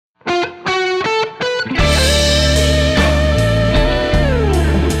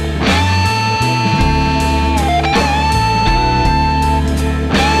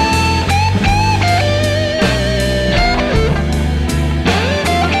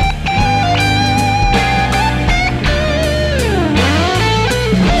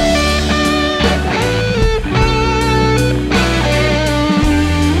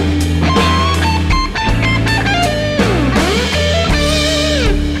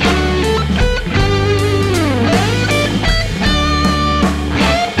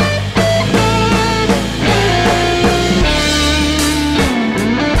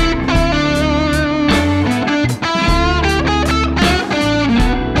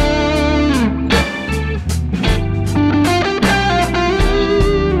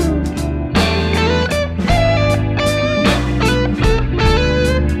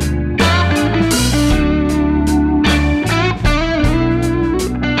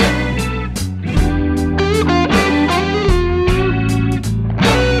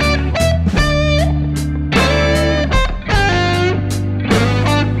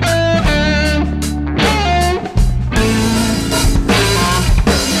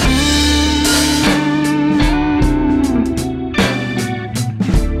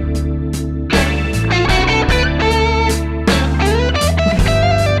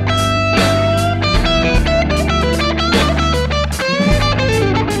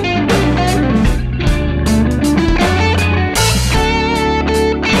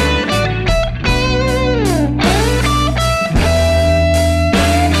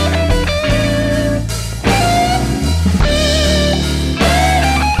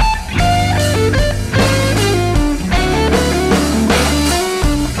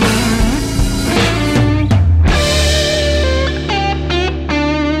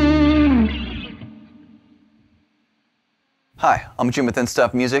I'm Jim with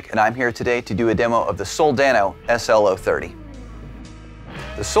Stuff Music, and I'm here today to do a demo of the Soldano SLO-30.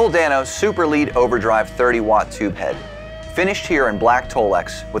 The Soldano Super Lead Overdrive 30-watt tube head, finished here in black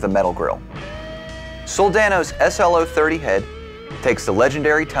Tolex with a metal grill. Soldano's SLO-30 head takes the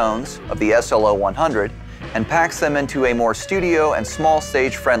legendary tones of the SLO-100 and packs them into a more studio and small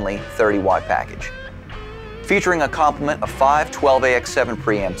stage friendly 30-watt package. Featuring a complement of 5 12AX7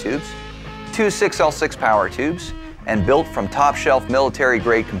 preamp tubes, 2 6L6 power tubes, and built from top-shelf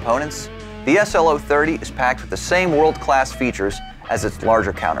military-grade components, the SLO-30 is packed with the same world-class features as its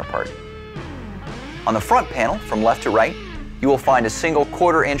larger counterpart. On the front panel, from left to right, you will find a single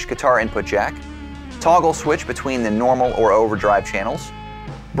 1/4-inch guitar input jack, toggle switch between the normal or overdrive channels,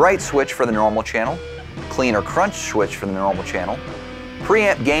 bright switch for the normal channel, clean or crunch switch for the normal channel,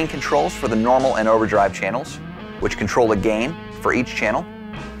 preamp gain controls for the normal and overdrive channels, which control the gain for each channel,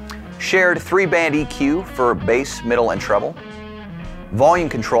 shared 3-band EQ for bass, middle, and treble, volume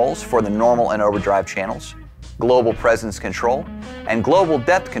controls for the normal and overdrive channels, global presence control, and global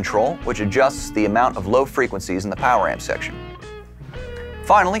depth control, which adjusts the amount of low frequencies in the power amp section.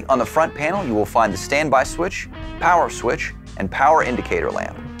 Finally, on the front panel, you will find the standby switch, power switch, and power indicator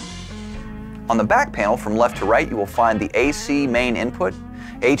lamp. On the back panel, from left to right, you will find the AC main input,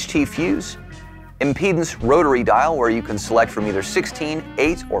 HT fuse, impedance rotary dial where you can select from either 16,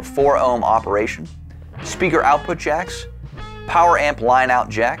 8, or 4 ohm operation, speaker output jacks, power amp line out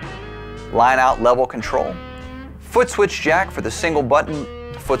jack, line out level control, foot switch jack for the single button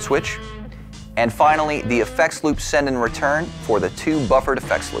foot switch, and finally the effects loop send and return for the 2 buffered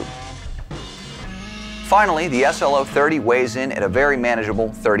effects loop. Finally, the SLO-30 weighs in at a very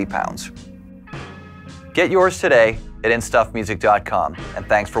manageable 30 pounds. Get yours today at instuffmusic.com, and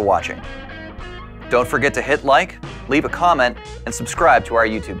thanks for watching. Don't forget to hit like, leave a comment, and subscribe to our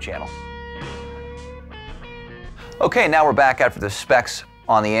YouTube channel. Okay, now we're back after the specs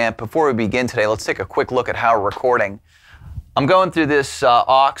on the amp. Before we begin today, let's take a quick look at how we're recording. I'm going through this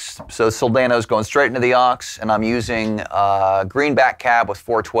aux, so Soldano's going straight into the aux, and I'm using greenback cab with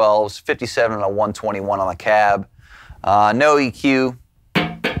 412s, 57 and a 121 on the cab. No EQ,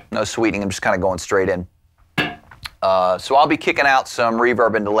 no sweetening, I'm just kind of going straight in. So I'll be kicking out some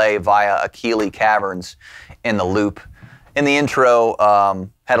reverb and delay via a Keeley Caverns in the loop. In the intro,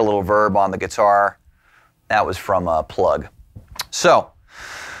 had a little verb on the guitar. That was from Plug. So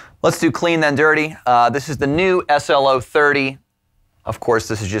let's do clean then dirty. This is the new SLO-30. Of course,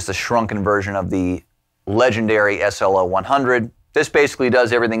 this is just a shrunken version of the legendary SLO-100. This basically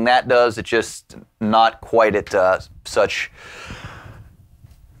does everything that does. It's just not quite at such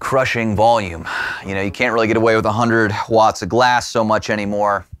crushing volume. You know, you can't really get away with 100 watts of glass so much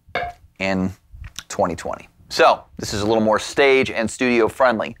anymore in 2020. So this is a little more stage and studio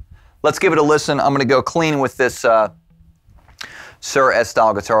friendly. Let's give it a listen. I'm going to go clean with this Sir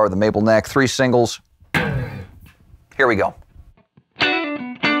S-style guitar with the maple neck, 3 singles. Here we go.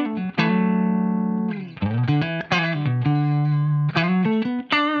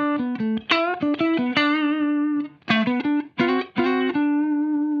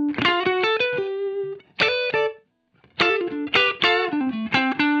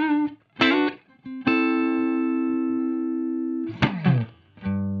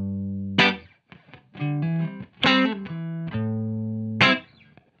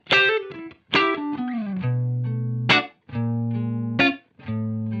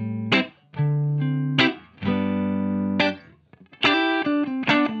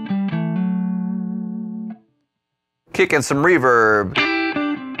 Kicking some reverb.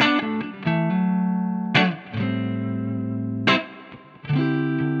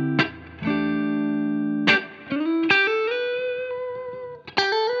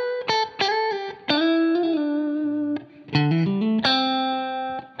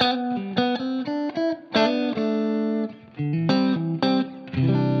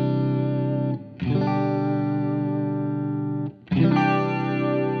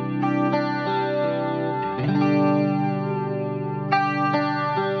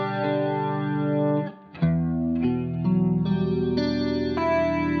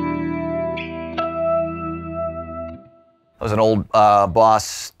 That was an old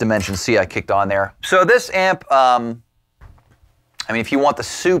Boss Dimension C I kicked on there. So this amp, I mean, if you want the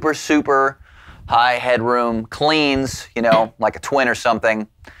super, super high headroom cleans, you know, like a Twin or something,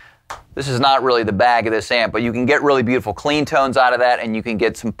 this is not really the bag of this amp, but you can get really beautiful clean tones out of that, and you can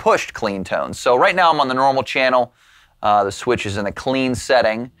get some pushed clean tones. So right now I'm on the normal channel. The switch is in a clean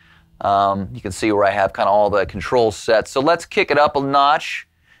setting. You can see where I have kind of all the controls set. So let's kick it up a notch,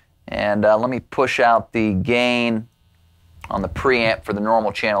 and let me push out the gain on the preamp for the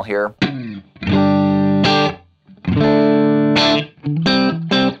normal channel here.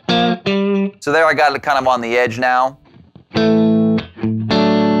 So there I got it kind of on the edge now. I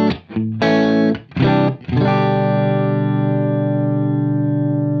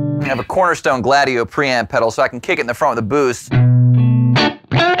have a Cornerstone Gladio preamp pedal, so I can kick it in the front with a boost.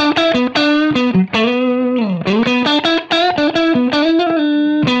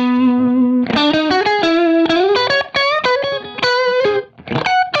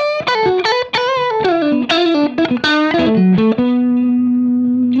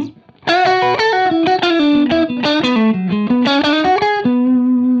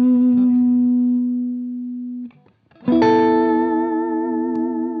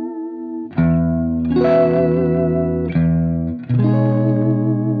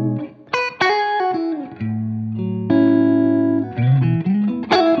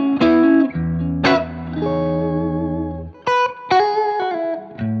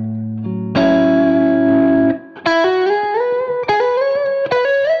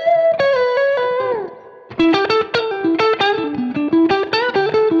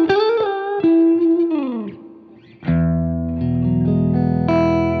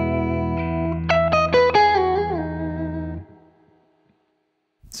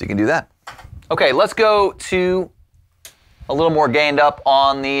 So you can do that. Okay, let's go to a little more gained up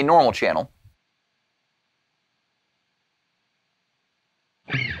on the normal channel.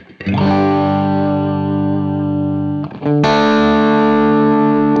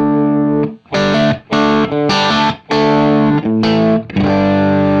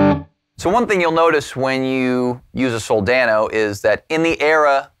 So one thing you'll notice when you use a Soldano is that in the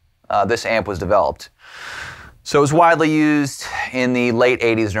era this amp was developed, so it was widely used in the late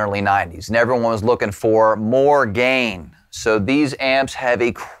 80s and early 90s, and everyone was looking for more gain. So these amps have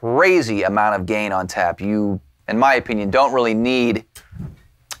a crazy amount of gain on tap. You, in my opinion, don't really need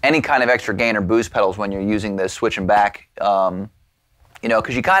any kind of extra gain or boost pedals when you're using this, switching back, you know,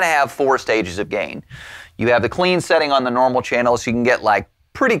 because you kind of have 4 stages of gain. You have the clean setting on the normal channel, so you can get like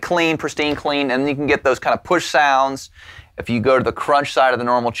pretty clean, pristine clean, and then you can get those kind of push sounds if you go to the crunch side of the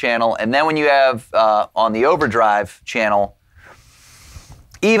normal channel. And then when you have on the overdrive channel,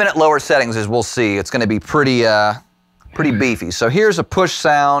 even at lower settings, as we'll see, it's going to be pretty beefy. So here's a push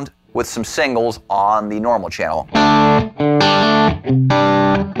sound with some singles on the normal channel.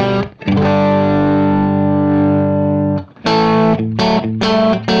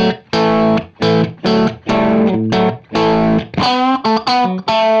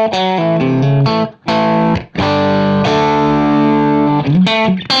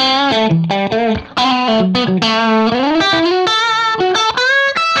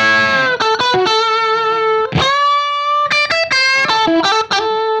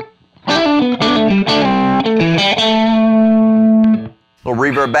 Little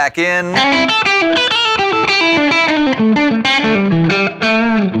reverb back in.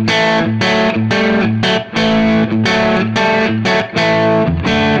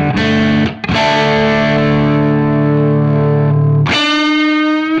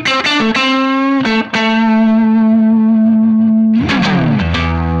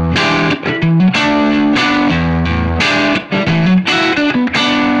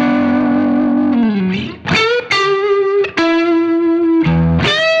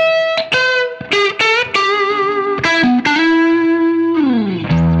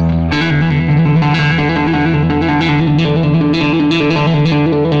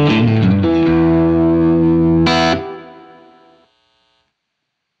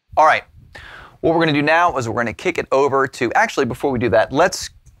 All right, what we're going to do now is we're going to kick it over to, actually before we do that, let's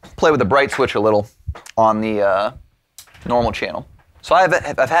play with the bright switch a little on the normal channel. So I've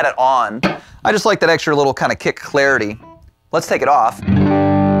had it on. I just like that extra little kind of kick clarity. Let's take it off.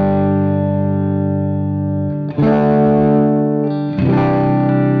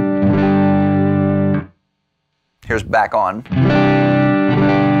 Here's back on.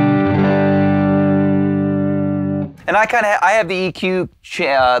 And I have the EQ,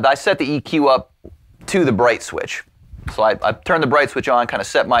 I set the EQ up to the bright switch. So I turn the bright switch on, kind of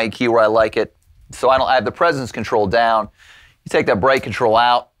set my EQ where I like it. So I have the presence control down. You take that bright control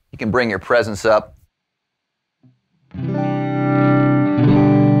out, you can bring your presence up.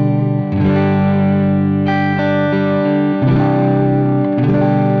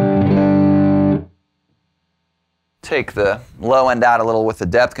 Take the low end out a little with the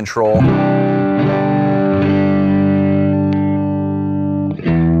depth control.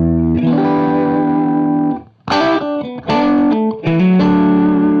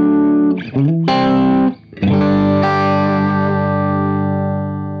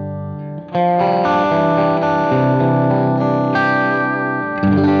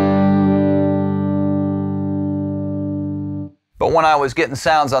 when I was getting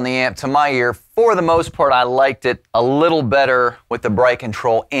sounds on the amp to my ear, for the most part, I liked it a little better with the bright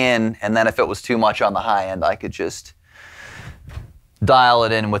control in, and then if it was too much on the high end, I could just dial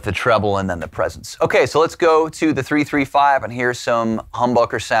it in with the treble and then the presence. Okay, so let's go to the 335 and hear some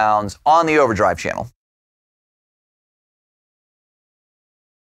humbucker sounds on the overdrive channel.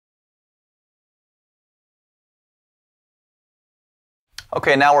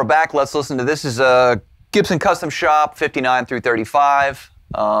 Okay, now we're back. Let's listen to this. Is a Gibson Custom Shop 59 through 35.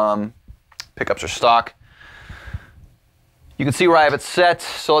 Pickups are stock. You can see where I have it set,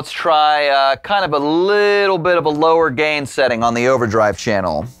 so let's try kind of a little bit of a lower gain setting on the overdrive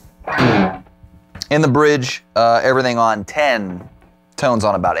channel. In the bridge, everything on 10, tones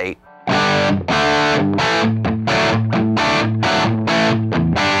on about 8.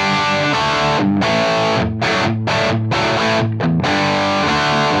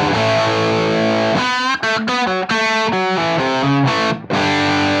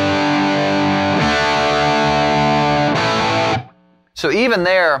 So even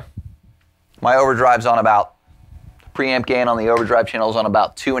there, my overdrive's on about, preamp gain on the overdrive channel is on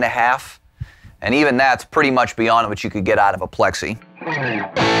about 2.5, and even that's pretty much beyond what you could get out of a plexi.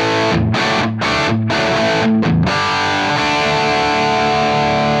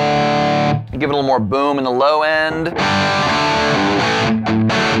 Give it a little more boom in the low end.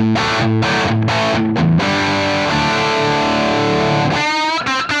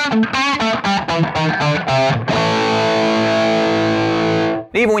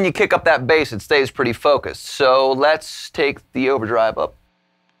 Even when you kick up that bass, it stays pretty focused. So let's take the overdrive up.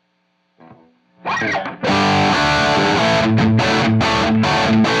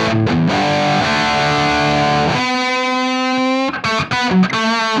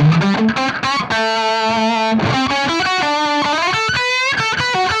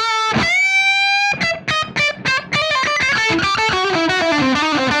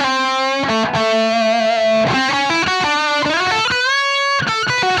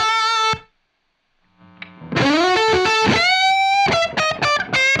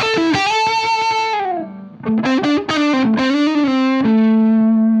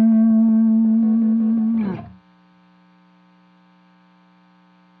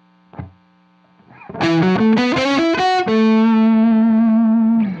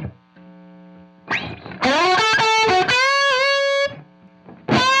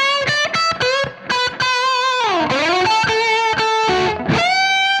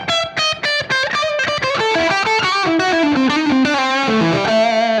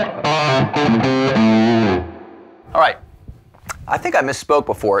 I think I misspoke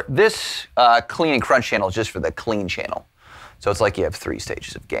before. This clean and crunch channel is just for the clean channel. So it's like you have 3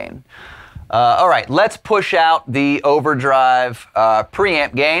 stages of gain. All right, let's push out the overdrive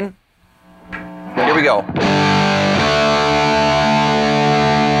preamp gain. Here we go.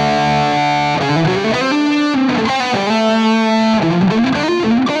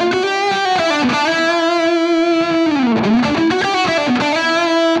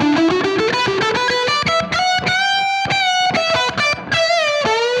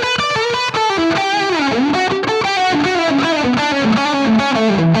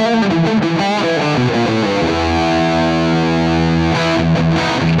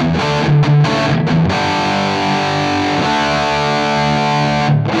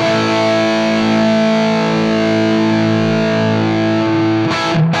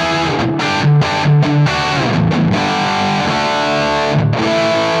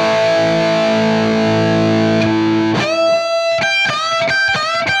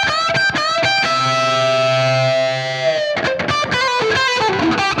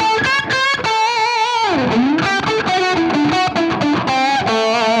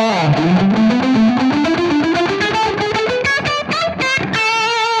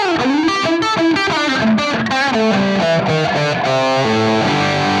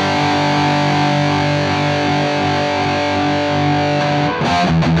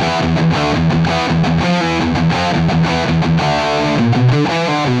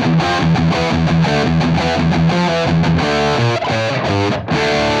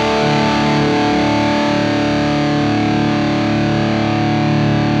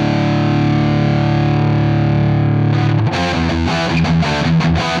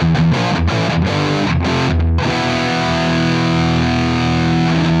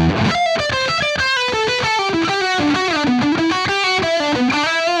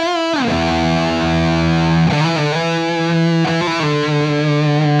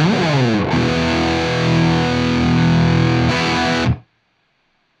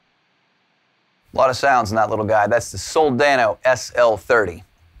 A lot of sounds in that little guy. That's the Soldano SL-30.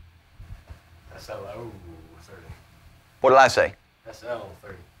 SLO-30. What did I say?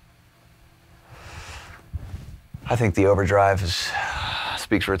 SL-30. I think the overdrive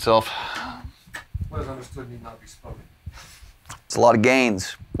speaks for itself. What is understood need not be spoken. It's a lot of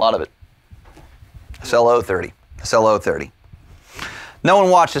gains, a lot of it. SLO-30, SLO-30. No one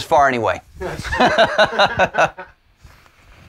watched this far anyway.